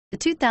The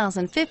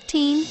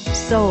 2015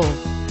 Soul.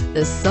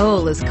 The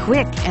Soul is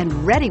quick and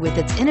ready with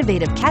its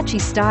innovative, catchy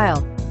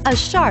style, a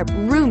sharp,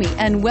 roomy,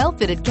 and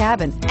well-fitted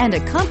cabin, and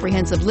a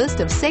comprehensive list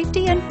of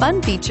safety and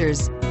fun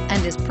features,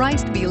 and is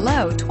priced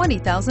below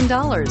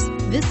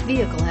 $20,000. This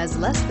vehicle has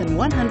less than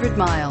 100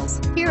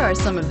 miles. Here are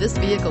some of this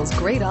vehicle's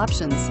great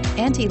options: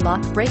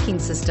 anti-lock braking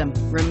system,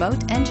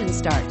 remote engine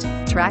start,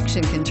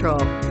 traction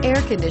control,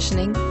 air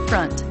conditioning,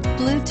 front,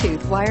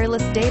 Bluetooth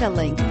wireless data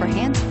link for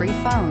hands-free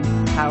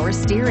phone, power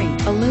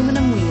steering,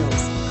 aluminum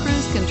wheels,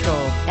 cruise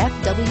control,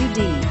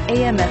 FWD,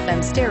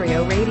 AM/FM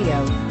stereo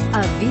radio.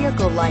 A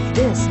vehicle like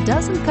this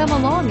doesn't come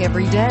along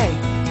every day.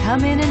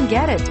 Come in and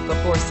get it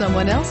before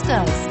someone else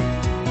does.